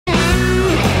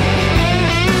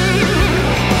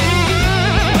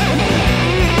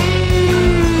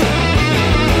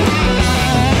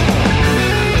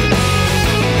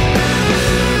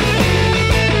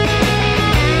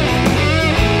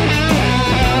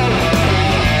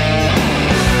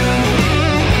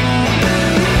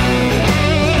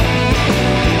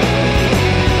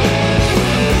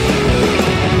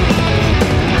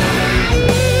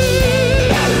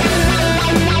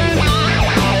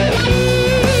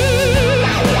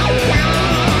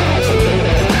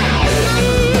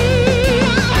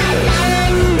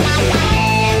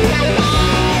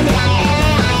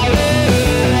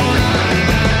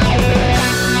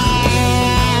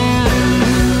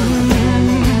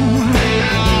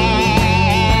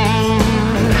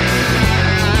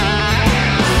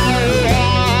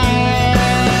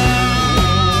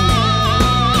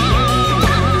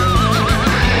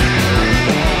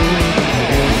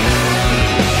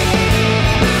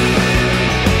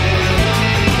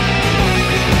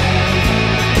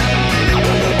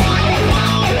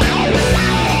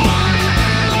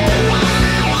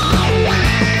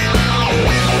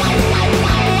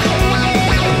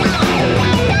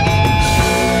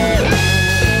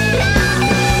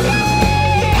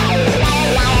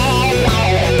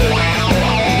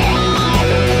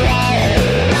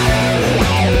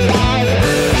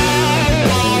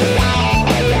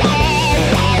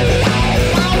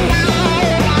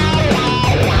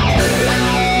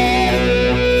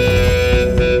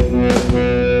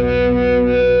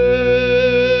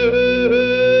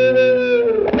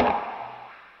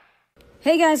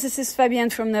guys, this is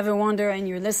Fabienne from Never Wonder, and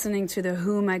you're listening to the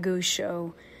Who Magoo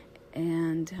Show.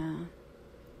 And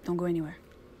don't go anywhere.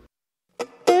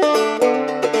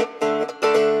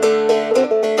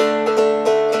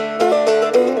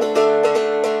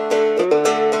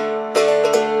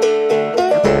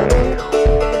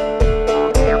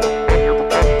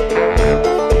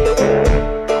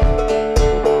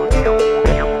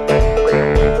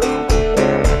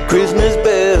 Christmas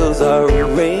bells are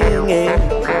ringing,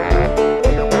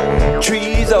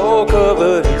 trees all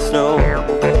covered in snow.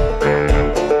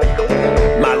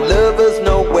 My lover's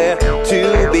nowhere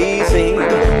to be seen.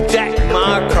 Jack,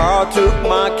 my car, took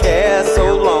my care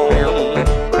so long.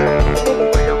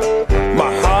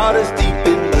 My heart is deep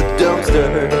in the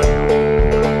dumpster,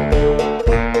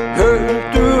 hurting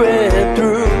through and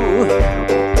through.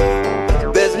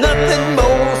 There's nothing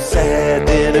more sad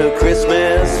than a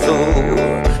Christmas fool.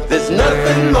 There's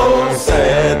nothing more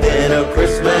sad than a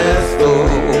Christmas fool.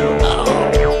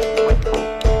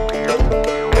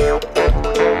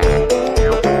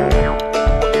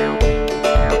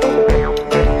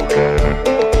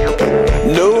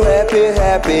 No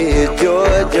happy,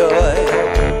 joy, joy.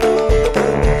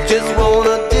 Just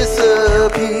wanna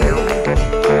disappear.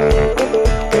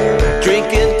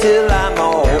 Drinking till I'm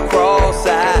all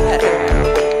cross-eyed,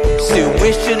 still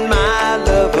wishing my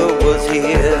lover was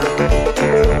here.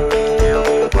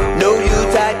 No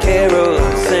Yuletide carol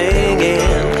singing,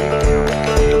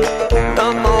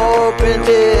 I'm all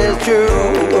printed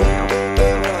true.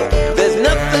 There's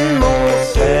nothing more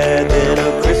sad than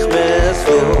a Christmas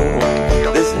fool.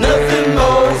 There's nothing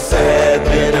more sad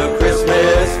than a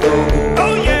Christmas fool.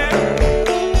 Oh yeah!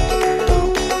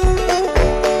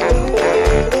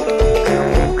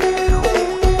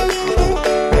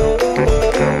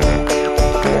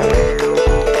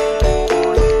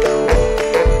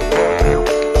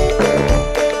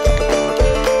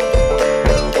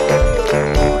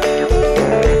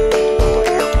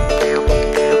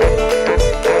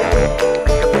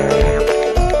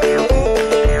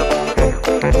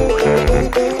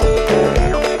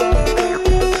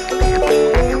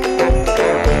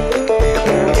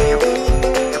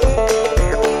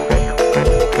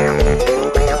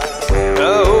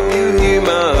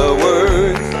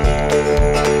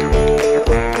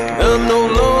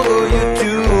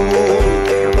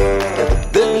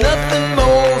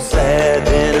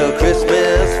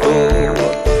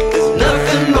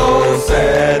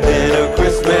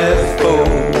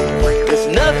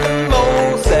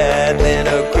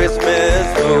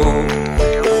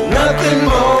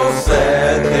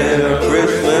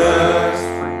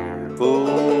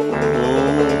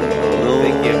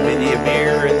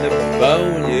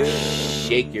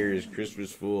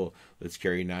 Christmas Fool. Let's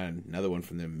carry on another one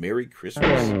from them. Merry Christmas.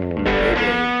 Thank you,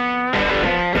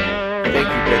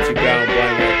 Betsy Brown,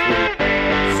 Blind Mercury.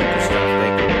 Super stuff.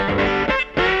 Thank you.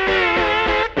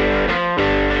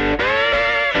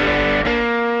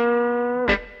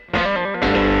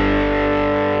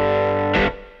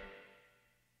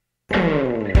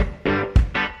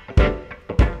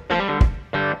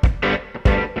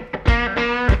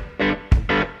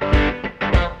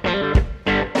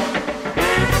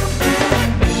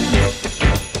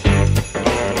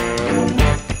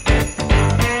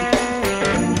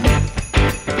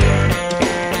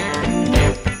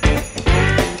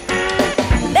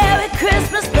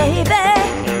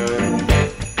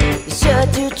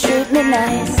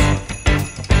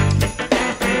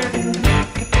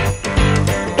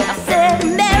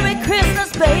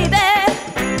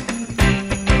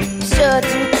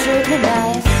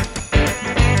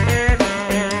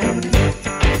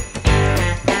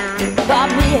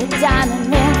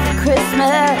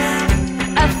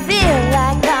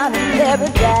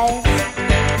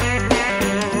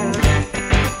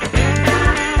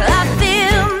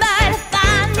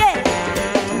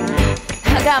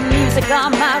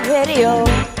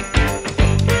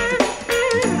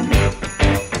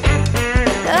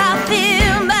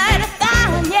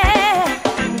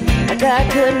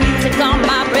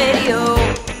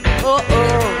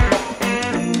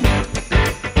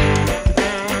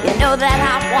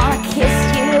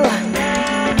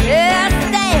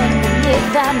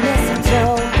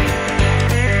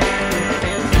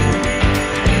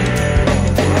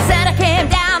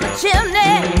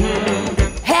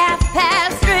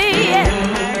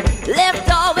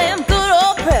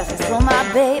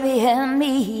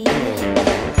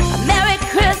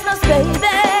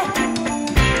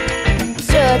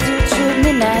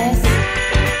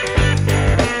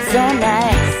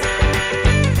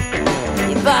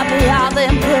 Bought me all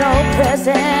them good old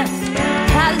presents.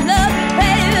 I love you,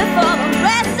 baby, for the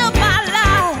rest of my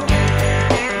life.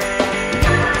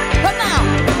 Come on.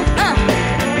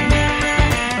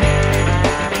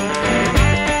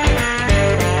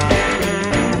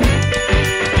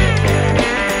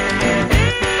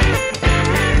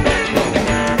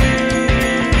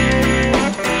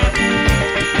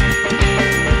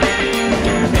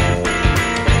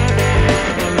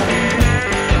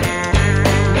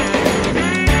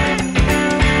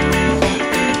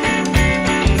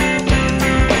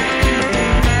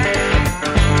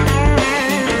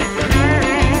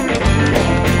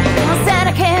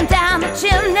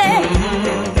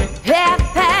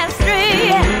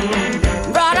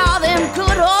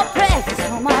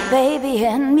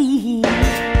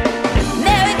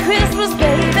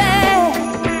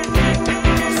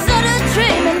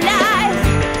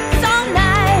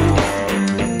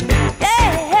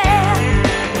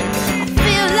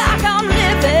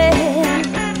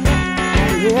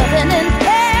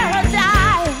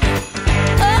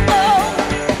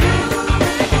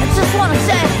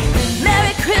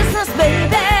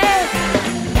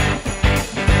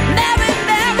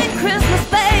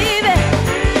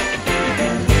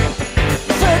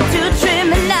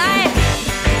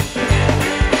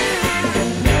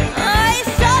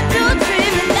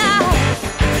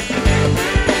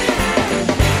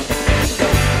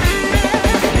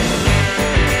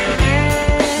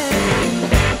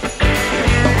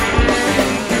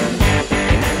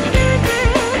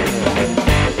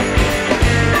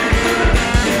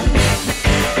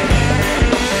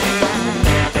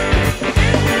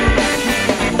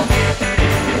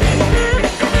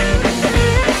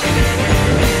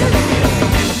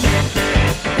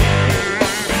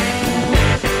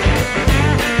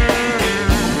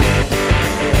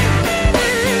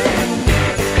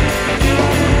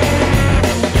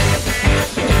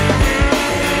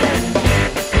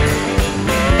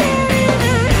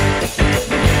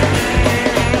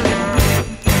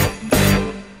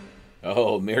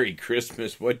 Merry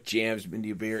Christmas. What jams,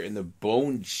 Mindy Bear and the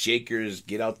Bone Shakers?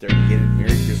 Get out there and get it.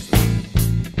 Merry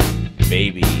Christmas.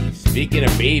 Baby. Speaking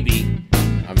of baby,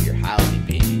 I'm your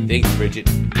holiday baby. Thanks, Bridget.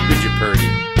 Bridget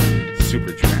Purdy.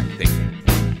 Super track. Thank you.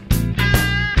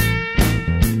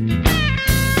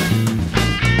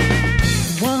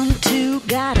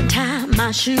 Gotta tie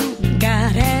my shoe,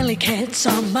 got alley cats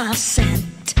on my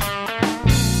scent.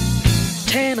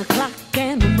 10 o'clock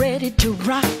and I'm ready to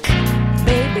rock.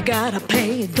 Baby, gotta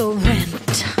pay the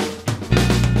rent.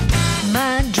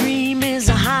 My dream is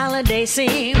a holiday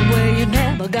scene where you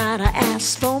never gotta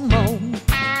ask for more.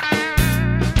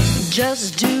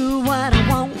 Just do what I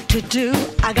want to do.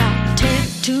 I got 10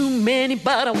 too many,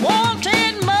 but I want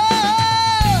 10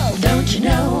 more. Don't you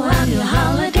know I'm your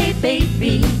holiday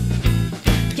baby?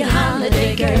 Your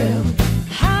holiday girl.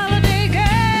 Holiday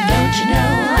girl. Don't you know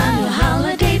I'm your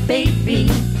holiday baby?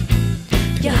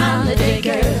 Your holiday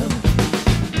girl.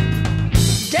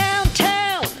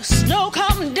 Downtown, snow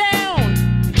coming down,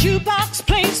 jukebox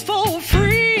plays for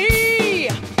free.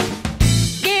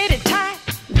 Get it tight,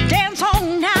 dance all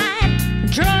night,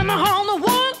 drummer on the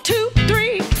 1, 2,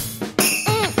 3.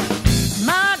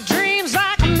 My dream's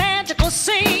like a magical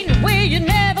scene where you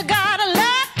never gotta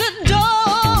lock the door.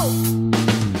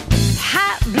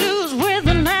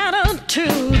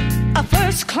 A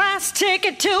first class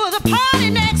ticket to the party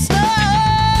next door.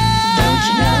 Don't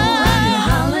you know I'm your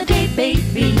holiday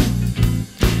baby?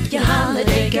 Your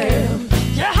holiday girl.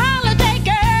 Your holiday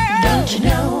girl. Don't you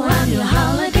know I'm your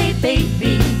holiday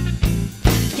baby?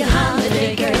 Your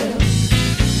holiday girl.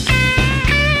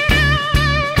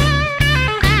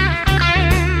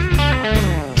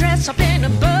 Dress up in a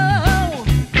bow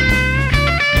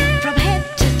from head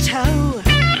to toe.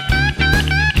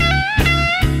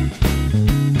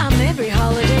 Every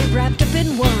holiday wrapped up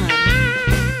in one.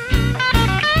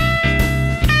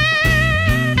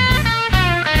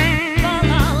 La,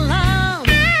 la, la.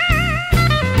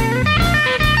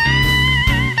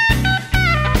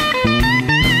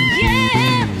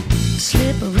 Yeah.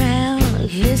 Slip around,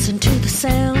 listen to the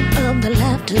sound of the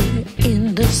laughter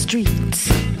in the streets.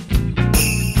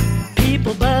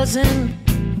 People buzzing,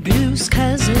 blues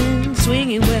cousin,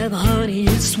 swinging where the honey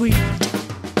is sweet.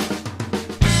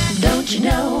 Don't you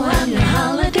know I'm your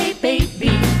holiday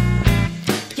baby?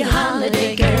 Your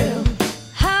holiday girl.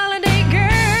 Holiday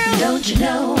girl. Don't you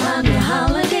know I'm your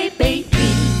holiday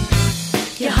baby?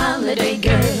 Your holiday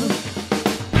girl.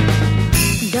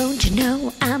 Don't you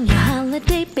know I'm your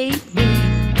holiday baby?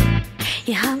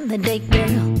 Your holiday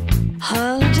girl.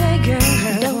 Holiday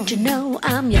girl. Don't you know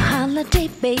I'm your holiday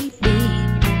baby?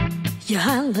 Your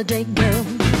holiday girl.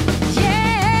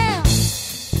 Yeah.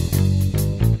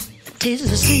 'Tis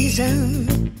the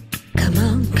season. Come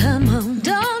on, come on.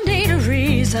 Don't need a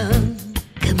reason.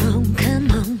 Come on,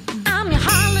 come on. I'm your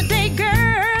holiday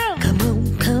girl. Come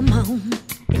on, come on.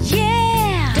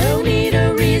 Yeah. Don't need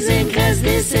a reason, 'cause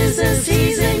this is the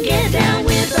season. Get down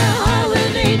with the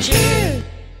holiday cheer.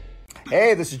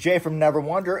 Hey, this is Jay from Never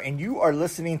Wonder, and you are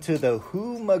listening to the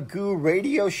Who Magoo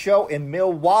radio show in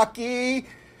Milwaukee,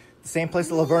 the same place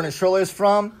that Laverne and Shirley is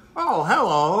from. Oh,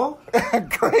 hello.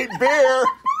 Great beer.